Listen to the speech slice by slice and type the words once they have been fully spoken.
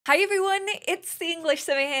Hi everyone, it's the English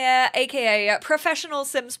Simmer here, aka professional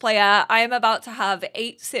Sims player. I am about to have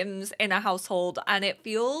 8 Sims in a household and it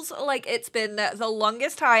feels like it's been the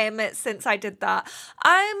longest time since I did that.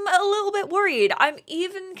 I'm a little bit worried. I'm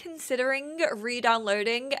even considering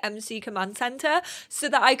re-downloading MC Command Center so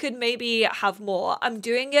that I could maybe have more. I'm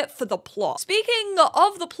doing it for the plot. Speaking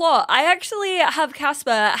of the plot, I actually have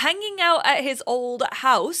Casper hanging out at his old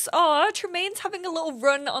house. Oh, Tremaine's having a little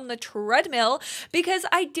run on the treadmill because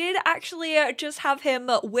I did actually just have him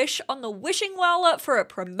wish on the wishing well for a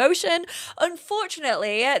promotion.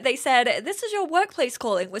 Unfortunately, they said, "This is your workplace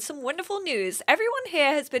calling with some wonderful news. Everyone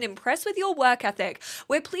here has been impressed with your work ethic.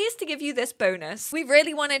 We're pleased to give you this bonus. We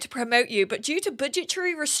really wanted to promote you, but due to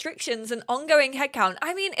budgetary restrictions and ongoing headcount,"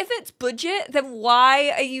 I mean, if it's budget, then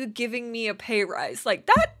why are you giving me a pay rise? Like,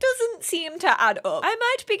 that doesn't seem to add up. I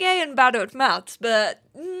might be gay and bad at maths, but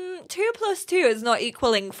 2 plus 2 is not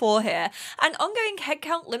equaling 4 here, and ongoing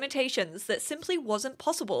headcount limitations that simply wasn't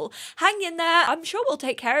possible. Hang in there, I'm sure we'll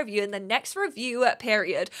take care of you in the next review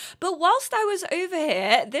period. But whilst I was over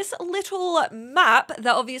here, this little map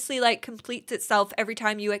that obviously like completes itself every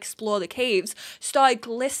time you explore the caves started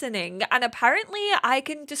glistening, and apparently I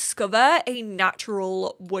can discover a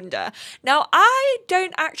natural wonder. Now, I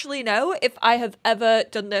don't actually know if I have ever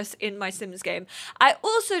done this in my Sims game. I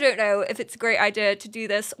also don't know if it's a great idea to do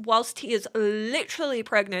this whilst he is literally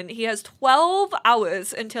pregnant. He has 12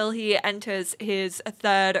 hours until he enters his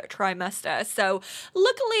 3rd trimester. So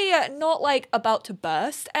luckily not like about to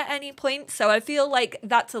burst at any point. So I feel like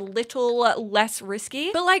that's a little less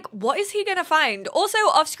risky. But like, what is he gonna find? Also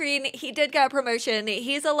off screen, he did get a promotion.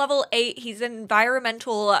 He's a level 8. He's an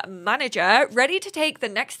environmental manager, ready to take the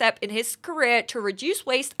next step in his career to reduce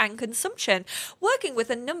waste and consumption, working with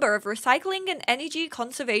a number of recycling and energy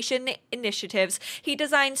conservation initiatives. He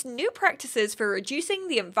designs new practices for reducing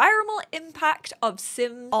the environmental impact of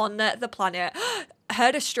Sims on the planet.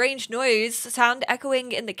 Heard a strange noise sound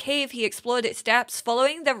echoing in the cave. He explored its depths.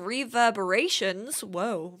 Following the reverberations,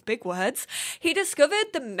 whoa, big words, he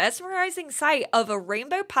discovered the mesmerizing sight of a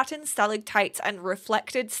rainbow patterned stalactites and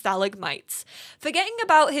reflected stalagmites. Forgetting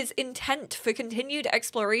about his intent for continued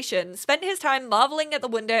exploration, spent his time marveling at the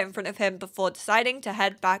wonder in front of him before deciding to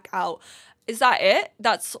head back out. Is that it?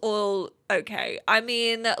 That's all. Okay, I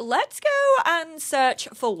mean, let's go and search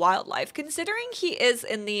for wildlife. Considering he is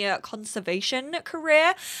in the conservation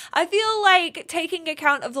career, I feel like taking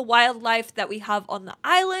account of the wildlife that we have on the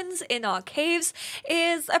islands in our caves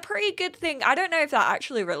is a pretty good thing. I don't know if that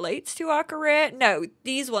actually relates to our career. No,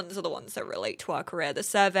 these ones are the ones that relate to our career. The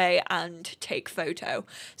survey and take photo.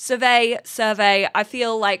 Survey. I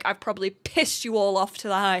feel like I've probably pissed you all off to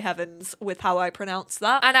the high heavens with how I pronounce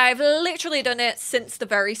that. And I've literally done it since the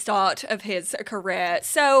very start of his career.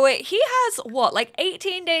 So he has what, like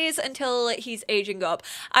 18 days until he's aging up.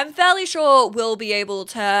 I'm fairly sure we'll be able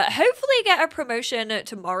to hopefully get a promotion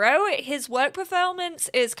tomorrow. His work performance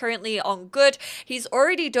is currently on good. He's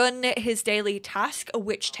already done his daily task,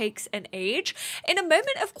 which takes an age. In a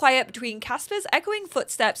moment of quiet between Casper's echoing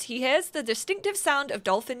footsteps, he hears the distinctive sound of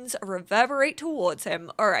dolphins reverberate towards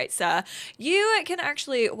him. All right, sir, you can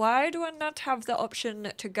actually, why do I not have the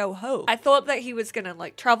option to go home? I thought that he was gonna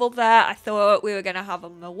like travel there. I thought we were gonna have a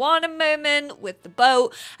Moana moment with the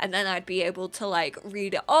boat and then I'd be able to like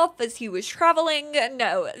read it off as he was traveling.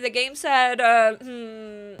 No, the game said,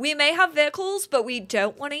 we may have vehicles, but we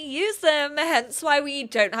don't want to use them, hence why we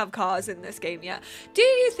don't have cars in this game yet. Do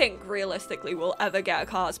you think realistically we'll ever get a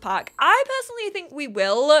cars pack? I personally think we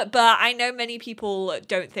will, but I know many people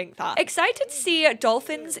don't think that. Excited to see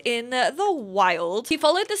dolphins in the wild. He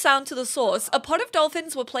followed the sound to the source. A pod of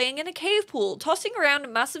dolphins were playing in a cave pool, tossing around a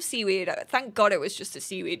massive seaweed. Thank God it was just a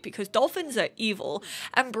seaweed because dolphins are evil.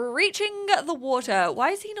 And breaching the water. Why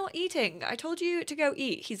is he not eating? I told you to go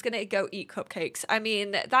eat. He's gonna go eat cupcakes. I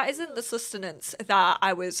mean, that isn't the sustenance that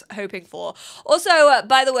I was hoping for. Also,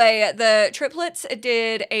 by the way, the triplets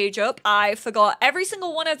did age up. I forgot every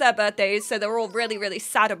single one of their birthdays, so they're all really, really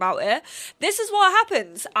sad about it. This is what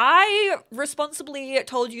happens. I responsibly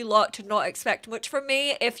told you lot to not expect much from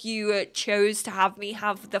me if you chose to have me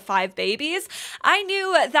have the 5 babies. I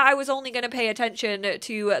knew that I was only going to pay attention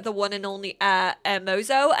to the one and only Air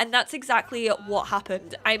Mozo, and that's exactly what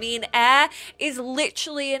happened. I mean, Air is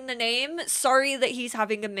literally in the name. Sorry that he's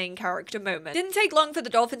having a main character moment. Didn't take long for the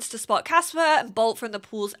dolphins to spot Casper and bolt from the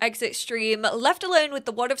pool's exit stream. Left alone with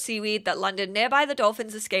the wad of seaweed that landed nearby the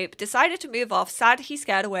dolphins' escape, decided to move off, sad he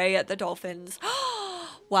scared away at the dolphins.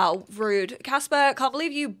 Wow, rude. Casper, can't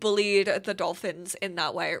believe you bullied the dolphins in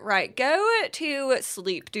that way. Right, go to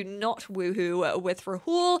sleep. Do not woohoo with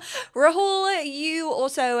Rahul. Rahul, you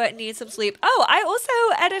also need some sleep. Oh, I also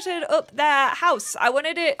edited up their house. I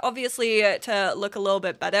wanted it obviously to look a little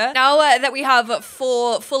bit better. Now that we have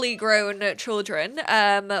 4 fully grown children,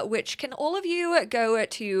 which can all of you go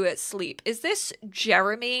to sleep. Is this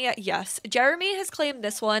Jeremy? Yes, Jeremy has claimed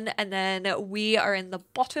this one, and then we are in the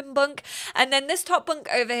bottom bunk, and then this top bunk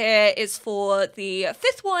over here is for the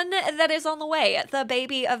 5th one that is on the way, the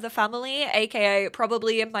baby of the family, aka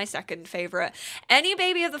probably my second favorite. Any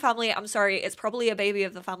baby of the family, I'm sorry, it's probably a baby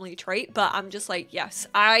of the family trait, but I'm just like, yes,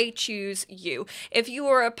 I choose you. If you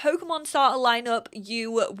were a Pokemon starter lineup,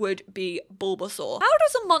 you would be Bulbasaur. How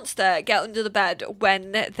does a monster get under the bed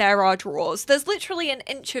when there are drawers? There's literally an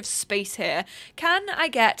inch of space here. Can I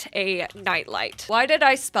get a nightlight? Why did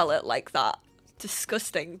I spell it like that?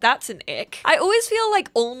 Disgusting. That's an ick. I always feel like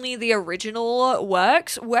only the original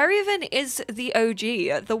works. Where even is the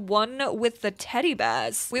OG? The one with the teddy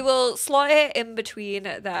bears? We will slot it in between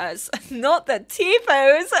theirs. Not the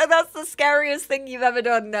T-pose. That's the scariest thing you've ever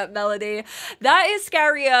done, Melody. That is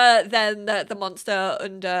scarier than the monster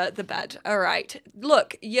under the bed. All right.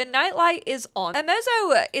 Look, your nightlight is on.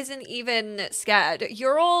 Mozo isn't even scared.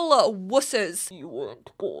 You're all wusses. You weren't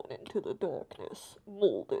born into the darkness,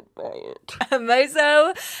 molded by it.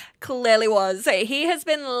 Mozo clearly was. He has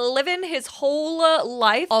been living his whole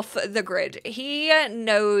life off the grid. He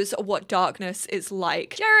knows what darkness is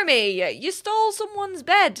like. Jeremy, you stole someone's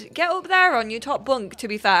bed. Get up there on your top bunk. To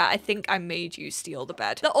be fair, I think I made you steal the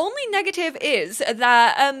bed. The only negative is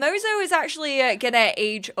that Mozo is actually gonna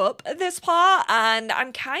age up this part, and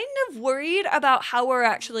I'm kind of worried about how we're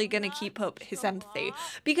actually gonna keep up his empathy,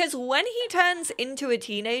 because when he turns into a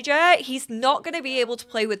teenager, he's not gonna be able to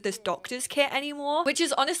play with this doctor's kit anymore, which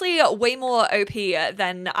is honestly way more OP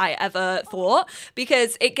than I ever thought,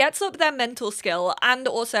 because it gets up their mental skill and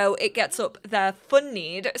also it gets up their fun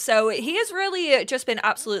need. So he has really just been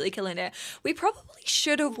absolutely killing it. We probably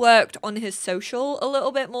should have worked on his social a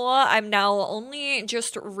little bit more. I'm now only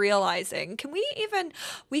just realizing, can we even,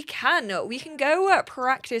 we can go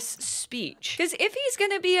practice speech, because if he's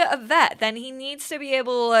gonna be a vet, then he needs to be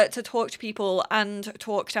able to talk to people and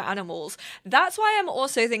talk to animals. That's why I'm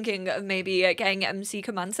also thinking of maybe getting MC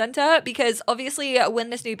Command Center, because obviously when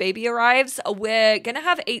this new baby arrives, we're gonna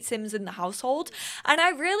have 8 Sims in the household, and I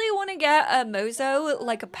really want to get a Mozo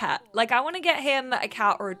like a pet. Like, I want to get him a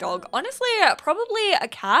cat or a dog. Honestly, probably a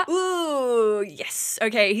cat. Ooh, yes.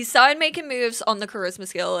 Okay, he started making moves on the charisma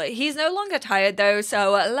skill. He's no longer tired though,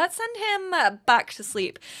 so let's send him back to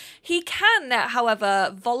sleep. He can,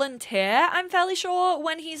 however, volunteer, I'm fairly sure,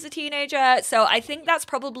 when he's a teenager, so I think that's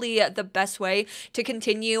probably the best way to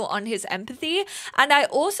continue on his empathy. And I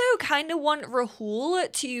also kind of want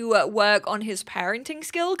Rahul to work on his parenting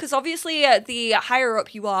skill, because obviously the higher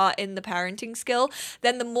up you are in the parenting skill,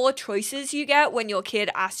 then the more choices you get when your kid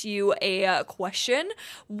asks you a question.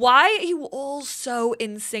 Why are you all so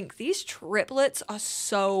in sync? These triplets are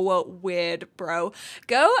so weird, bro.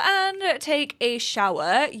 Go and take a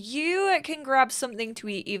shower. You can grab something to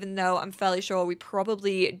eat, even though I'm fairly sure we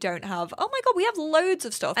probably don't have. Oh my god, we have loads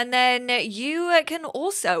of stuff. And then you can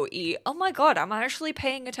also eat. Oh my god, I'm actually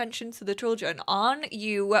paying attention to the children. Aren't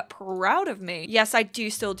you proud of me? Yes, I do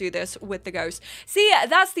still do this with the ghost. See,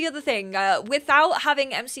 that's the other thing. Without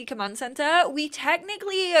having MC Command Center, we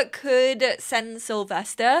technically could send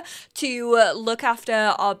Sylvester to look after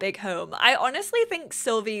our big home. I honestly think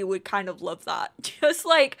Sylvie would kind of love that. Just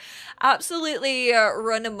like absolutely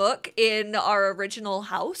run amok in our original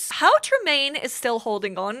house. How Tremaine is still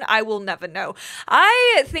holding on, I will never know.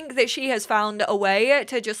 I think that she has found a way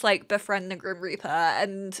to just like befriend the Grim Reaper,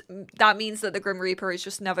 and that means that the Grim Reaper is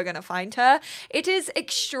just never gonna find her. It is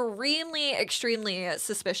extremely, extremely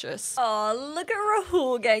suspicious. Oh, look at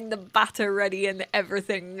Rahul getting the batter ready and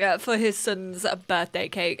everything for his son's birthday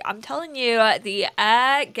cake. I'm telling you, the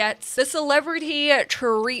heir gets the celebrity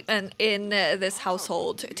treatment in this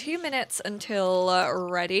household. 2 minutes until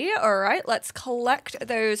ready. All right, let's collect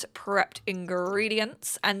those prepped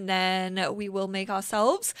ingredients, and then we will make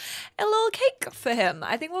ourselves a little cake for him.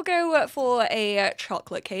 I think we'll go for a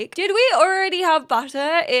chocolate cake. Did we already have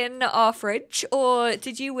butter in our fridge, or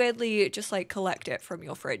did you weirdly just like collect it from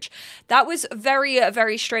your fridge? That was very,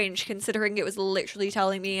 very strange, considering it was literally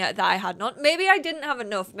telling me that I had not. Maybe I didn't have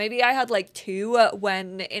enough. Maybe I had like 2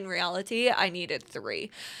 when in reality I needed 3.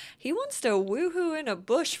 He wants to woohoo in a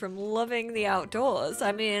bush from loving the outdoors.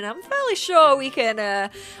 I mean, I'm fairly sure we can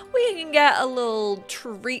get a little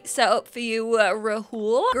treat set up for you,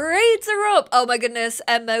 Rahul. Grades are up. Oh my goodness,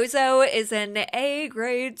 Mozo Mozo is an A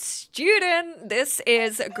grade student. This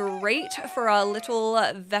is great for our little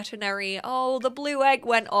veterinary. Oh, the blue egg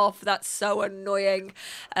went off. That's so annoying.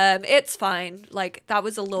 It's fine. Like, that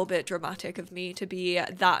was a little bit dramatic of me to be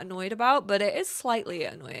that annoyed about, but it is slightly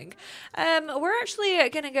annoying. We're actually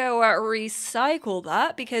gonna go recycle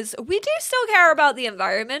that because we do still care about the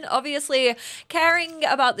environment. Obviously, caring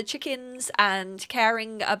about the chickens and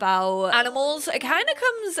caring about animals kind of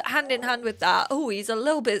comes hand in hand with that. Oh, he's a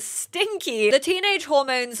little bit stinky. The teenage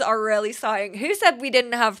hormones are really starting. Who said we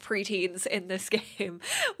didn't have preteens in this game?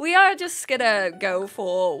 We are just gonna go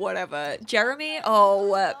for whatever. Jeremy?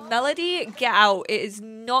 Oh, Melody, get out. It is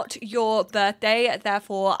not your birthday,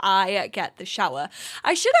 therefore I get the shower.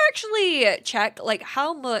 I should actually check like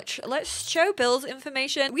how much. Let's show Bill's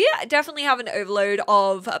information. We definitely have an overload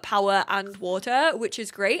of power and water, which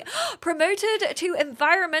is great. Promoted to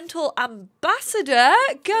environmental ambassador.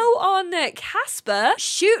 Go on, Casper.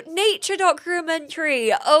 Shoot nature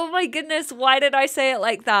documentary. Oh my goodness, why did I say it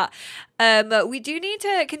like that? We do need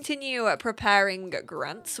to continue preparing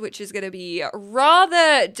grants, which is going to be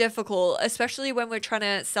rather difficult, especially when we're trying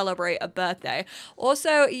to celebrate a birthday.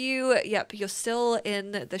 Also, you're still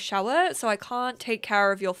in the shower, so I can't take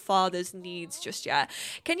care of your father's needs just yet.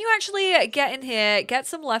 Can you actually get in here, get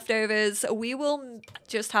some leftovers? We will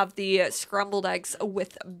just have the scrambled eggs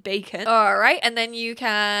with bacon. All right, and then you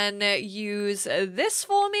can use this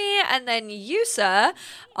for me, and then you, sir,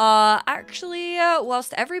 are actually,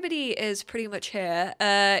 whilst everybody is pretty much here,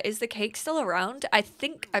 is the cake still around? I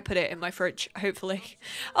think I put it in my fridge, hopefully.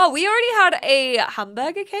 Oh, we already had a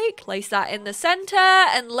hamburger cake. Place that in the center,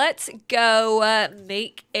 and let's go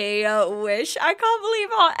make a wish. I can't believe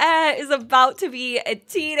our heir is about to be a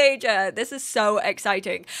teenager. This is so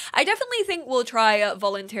exciting. I definitely think we'll try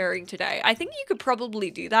volunteering today. I think you could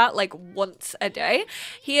probably do that like once a day.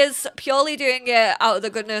 He is purely doing it out of the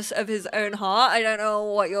goodness of his own heart. I don't know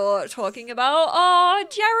what you're talking about. Oh,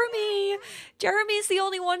 Jeremy. Jeremy's the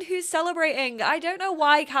only one who's celebrating. I don't know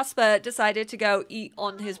why Casper decided to go eat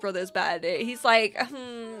on his brother's bed. He's like,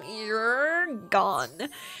 you're gone.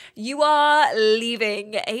 You are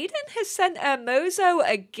leaving. Aiden has sent Mozo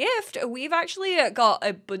a gift. We've actually got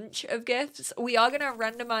a bunch of gifts. We are going to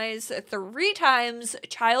randomize 3 times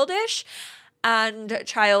childish and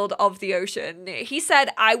child of the ocean. He said,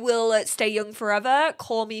 I will stay young forever.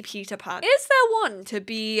 Call me Peter Pan. Is there one to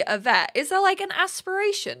be a vet? Is there like an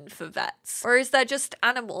aspiration for vets? Or is there just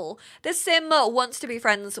animal? This sim wants to be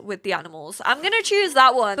friends with the animals. I'm gonna choose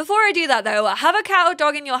that one. Before I do that though, have a cat or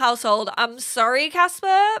dog in your household. I'm sorry,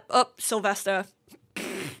 Casper. Oh, Sylvester.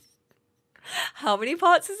 How many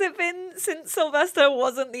parts has it been since Sylvester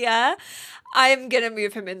wasn't the heir? I'm gonna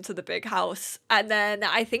move him into the big house, and then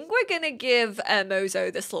I think we're gonna give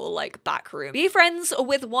Mozo this little like back room. Be friends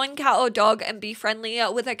with 1 cat or dog and be friendly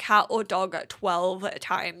with a cat or dog 12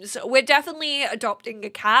 times. We're definitely adopting a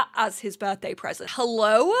cat as his birthday present.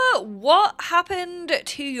 Hello? What happened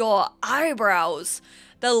to your eyebrows?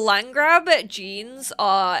 The Landgrab genes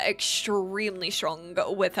are extremely strong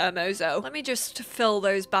with her Mozo. Let me just fill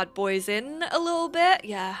those bad boys in a little bit.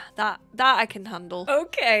 Yeah, that I can handle.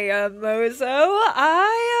 Okay, Mozo,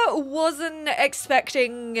 I wasn't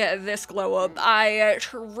expecting this glow up. I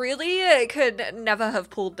really could never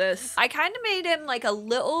have pulled this. I kind of made him like a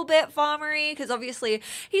little bit farmery because obviously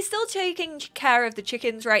he's still taking care of the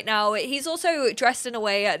chickens right now. He's also dressed in a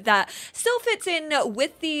way that still fits in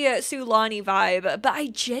with the Sulani vibe, but I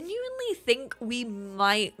genuinely think we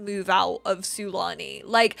might move out of Sulani.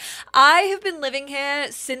 Like, I have been living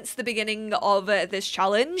here since the beginning of this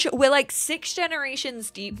challenge. We're like 6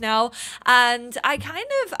 generations deep now, and I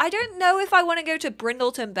don't know if I want to go to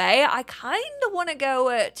Brindleton Bay. I kind of want to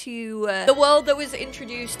go to the world that was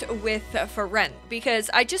introduced with for rent, because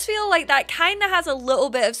I just feel like that kind of has a little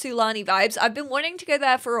bit of Sulani vibes. I've been wanting to go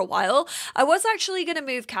there for a while. I was actually going to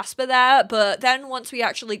move Casper there, but then once we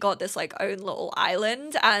actually got this like own little island,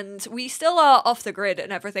 and we still are off the grid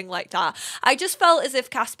and everything like that, I just felt as if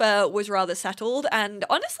Casper was rather settled and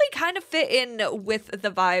honestly kind of fit in with the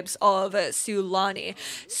vibes of Sulani.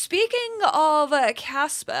 Speaking of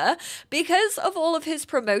Casper, because of all of his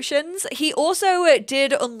promotions, he also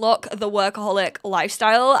did unlock the workaholic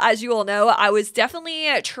lifestyle. As you all know, I was definitely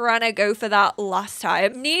trying to go for that last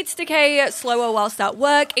time. Needs decay slower whilst at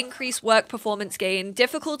work, increase work performance gain,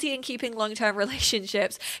 difficulty in keeping long-term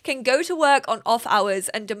relationships, can go to work on off hours hours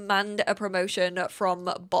and demand a promotion from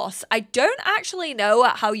boss. I don't actually know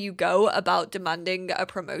how you go about demanding a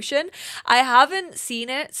promotion. I haven't seen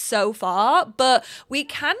it so far, but we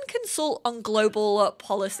can consult on global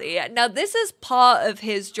policy. Now, this is part of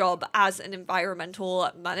his job as an environmental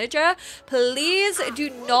manager. Please do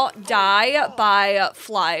not die by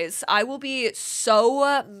flies. I will be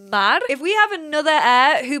so mad if we have another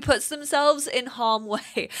heir who puts themselves in harm's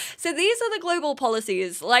way. So these are the global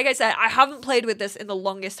policies. Like I said, I haven't played with this in the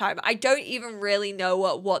longest time. I don't even really know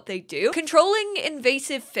what they do. Controlling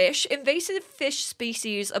invasive fish. Invasive fish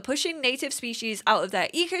species are pushing native species out of their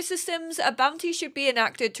ecosystems. A bounty should be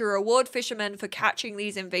enacted to reward fishermen for catching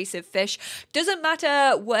these invasive fish. Doesn't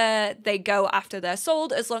matter where they go after they're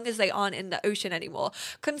sold, as long as they aren't in the ocean anymore.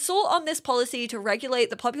 Consult on this policy to regulate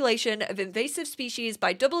the population of invasive species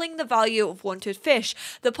by doubling the value of wanted fish.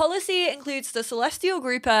 The policy includes the celestial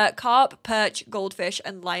grouper, carp, perch, goldfish,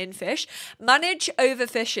 and lionfish. Manage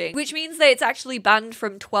overfishing, which means that it's actually banned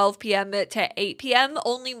from 12 p.m. to 8 p.m.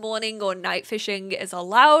 Only morning or night fishing is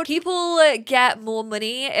allowed. People get more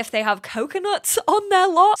money if they have coconuts on their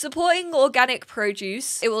lot. Supporting organic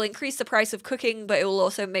produce. It will increase the price of cooking, but it will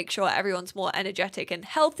also make sure everyone's more energetic and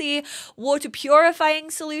healthy. Water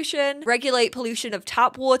purifying solution. Regulate pollution of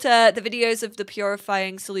tap water. The videos of the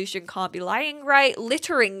purifying solution can't be lying, right?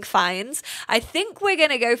 Littering fines. I think we're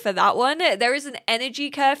gonna go for that one. There is an energy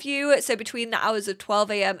curfew, so between the hours of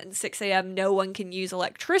 12 a.m. and 6 a.m. no one can use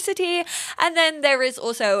electricity. And then there is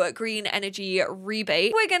also a green energy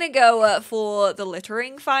rebate. We're gonna go for the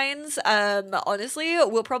littering fines. Honestly,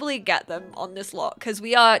 we'll probably get them on this lot because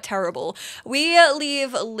we are terrible. We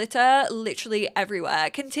leave litter literally everywhere.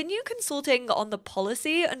 Continue consulting on the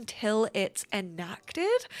policy until it's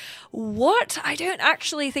enacted. What? I don't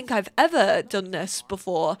actually think I've ever done this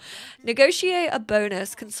before. Negotiate a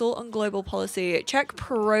bonus. Consult on global policy. Check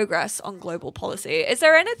progress on global policy. Is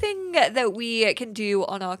there anything that we can do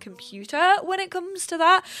on our computer when it comes to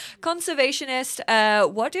that? Conservationist.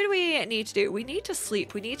 What did we need to do? We need to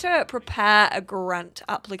sleep. We need to prepare a grant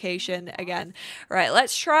application again. Right,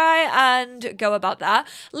 let's try and go about that.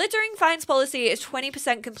 Littering fines policy is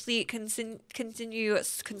 20% complete. Continue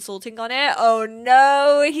consulting on it. Oh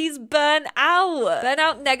no, he's burnt out.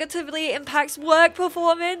 Burnout negatively impacts work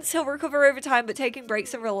performance. He'll recover over time, but taking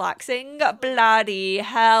breaks and relaxing. Bloody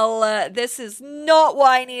hell. This is not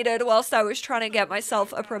what I needed whilst I was trying to get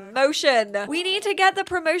myself a promotion. We need to get the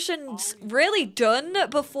promotions really done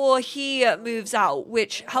before he moves out,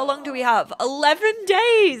 which, how long do we have? 11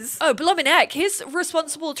 days. Oh, blooming heck. His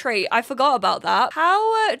responsible trait. I forgot about that.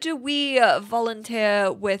 How do we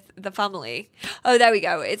volunteer with the family? Oh, there we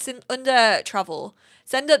go. It's under travel.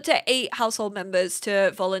 Send up to 8 household members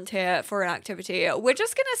to volunteer for an activity. We're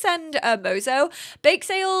just going to send Mozo. Bake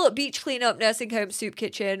sale, beach cleanup, nursing home, soup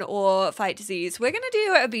kitchen, or fight disease. We're going to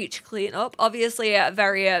do a beach cleanup. Obviously,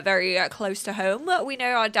 very close to home. We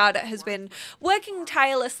know our dad has been working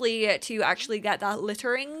tirelessly to actually get that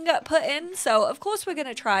littering put in. So, of course, we're going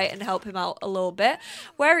to try and help him out a little bit.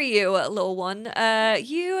 Where are you, little one?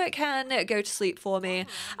 You can go to sleep for me.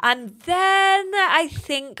 And then I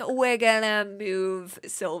think we're going to move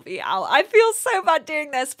Sylvie out. I feel so bad doing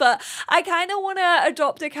this, but I kind of want to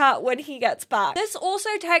adopt a cat when he gets back. This also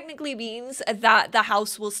technically means that the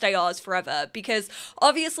house will stay ours forever, because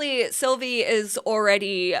obviously Sylvie is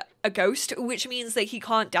already a ghost, which means that he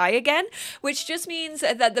can't die again, which just means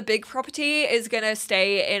that the big property is gonna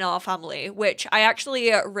stay in our family, which I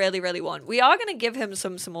actually really want. We are gonna give him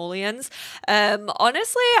some simoleons.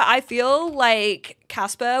 Honestly, I feel like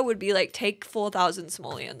Casper would be like, take 4,000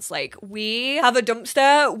 simoleons. Like, we have a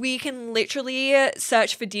dumpster. We can literally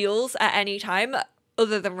search for deals at any time,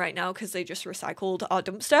 other than right now because they just recycled our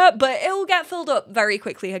dumpster, but it will get filled up very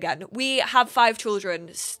quickly again. We have 5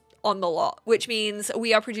 children on the lot, which means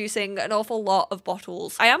we are producing an awful lot of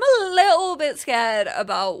bottles. I am a little bit scared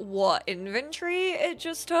about what inventory it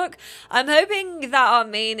just took. I'm hoping that our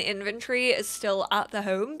main inventory is still at the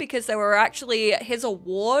home, because there were actually, his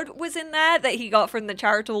award was in there that he got from the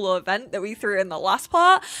charitable event that we threw in the last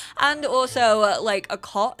part, and also like a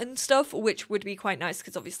cot and stuff, which would be quite nice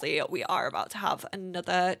because obviously we are about to have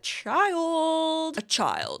another child. A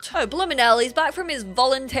child. Oh, Bloominell, he's back from his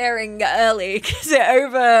volunteering early because it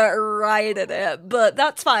overrided it, but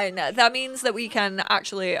that's fine. That means that we can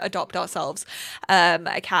actually adopt ourselves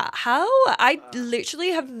a cat. How? I literally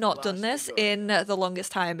have not done this in the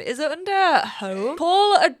longest time. Is it under home?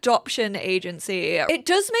 Call adoption agency. It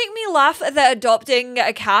does make me laugh that adopting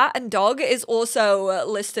a cat and dog is also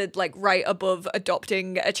listed like right above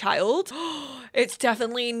adopting a child. It's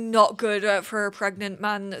definitely not good for a pregnant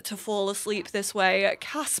man to fall asleep this way.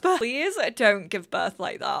 Casper, please don't give birth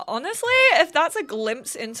like that. Honestly, if that's a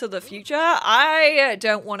glimpse into the future, I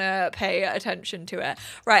don't want to pay attention to it.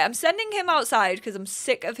 Right, I'm sending him outside because I'm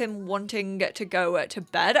sick of him wanting to go to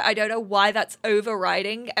bed. I don't know why that's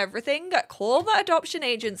overriding everything. Call the adoption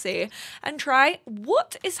agency and try.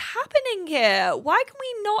 What is happening here? Why can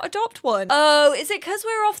we not adopt one? Oh, is it because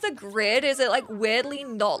we're off the grid? Is it like weirdly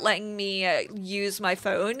not letting me use my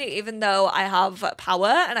phone even though I have power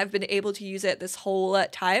and I've been able to use it this whole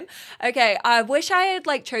time? Okay, I wish I had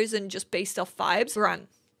like chosen just based off vibes.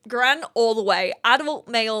 Gran all the way. Adult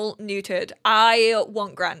male neutered. I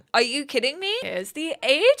want Gran. Are you kidding me? Here's the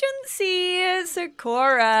agency.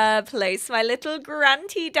 Sakura, place my little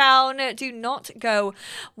Granty down. Do not go.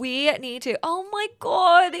 We need to. Oh my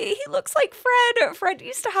god, he looks like Fred. Fred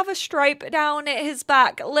used to have a stripe down his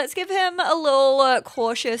back. Let's give him a little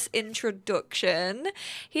cautious introduction.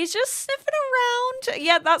 He's just sniffing around.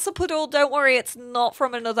 Yeah, that's a poodle. Don't worry, it's not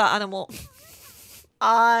from another animal.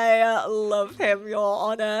 I love him, Your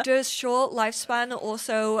Honor. Does short lifespan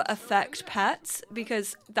also affect pets?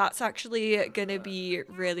 Because that's actually gonna be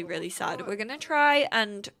really, really sad. We're gonna try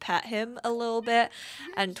and pet him a little bit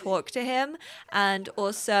and talk to him. And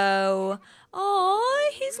also,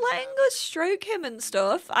 oh, he's letting us stroke him and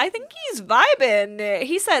stuff. I think he's vibing.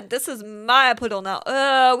 He said, this is my poodle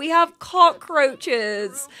now. We have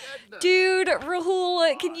cockroaches. Dude,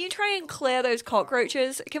 Rahul, can you try and clear those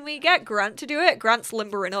cockroaches? Can we get Grant to do it? Grant's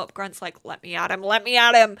limbering up. Grant's like, let me at him, let me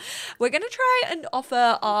at him. We're gonna try and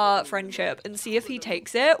offer our friendship and see if he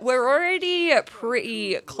takes it. We're already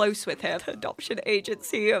pretty close with him. Adoption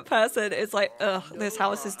agency person is like, ugh, this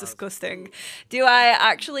house is disgusting. Do I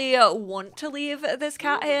actually want to leave this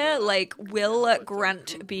cat here? Like, will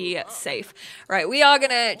Grant be safe? Right, we are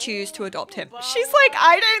gonna choose to adopt him. She's like,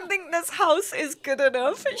 I don't think this house is good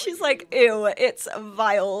enough. She's like, ew, it's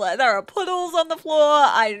vile. There are puddles on the floor.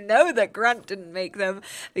 I know that Grant didn't make them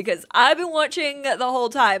because I've been watching the whole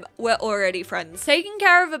time. We're already friends. Taking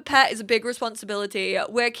care of a pet is a big responsibility.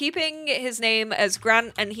 We're keeping his name as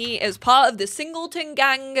Grant and he is part of the Singleton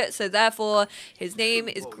gang, so therefore his name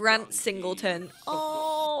is Grant Singleton.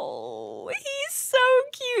 Oh, he's so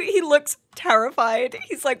cute. He looks terrified.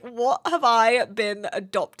 He's like, what have I been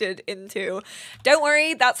adopted into? Don't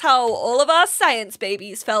worry, that's how all of our science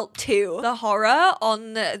babies felt too. The horror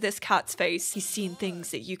on this cat's face. He's seen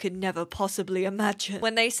things that you could never possibly imagine.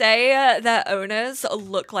 When they say their owners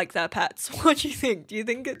look like their pets, what do you think? Do you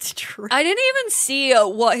think it's true? I didn't even see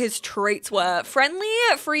what his traits were. Friendly,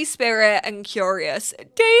 free spirit, and curious.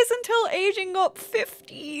 Days until aging up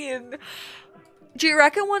 15. Do you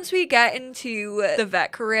reckon once we get into the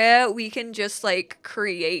vet career, we can just like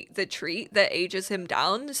create the treat that ages him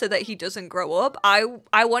down so that he doesn't grow up? I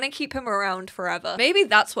want to keep him around forever. Maybe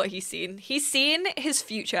that's what he's seen. He's seen his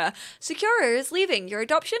future. Sakura is leaving. Your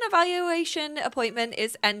adoption evaluation appointment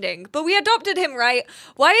is ending. But we adopted him, right?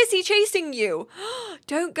 Why is he chasing you?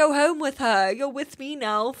 Don't go home with her. You're with me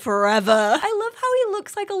now forever. I love how he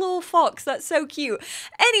looks like a little fox. That's so cute.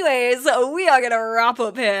 Anyways, we are gonna wrap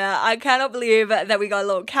up here. I cannot believe that we got a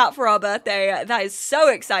little cat for our birthday. That is so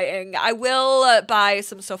exciting. I will buy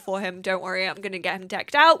some stuff for him. Don't worry, I'm gonna get him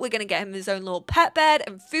decked out. We're gonna get him his own little pet bed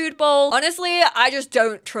and food bowl. Honestly, I just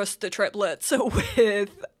don't trust the triplets with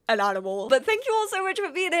an animal. But thank you all so much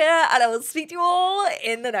for being here, and I will speak to you all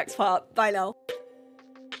in the next part. Bye now.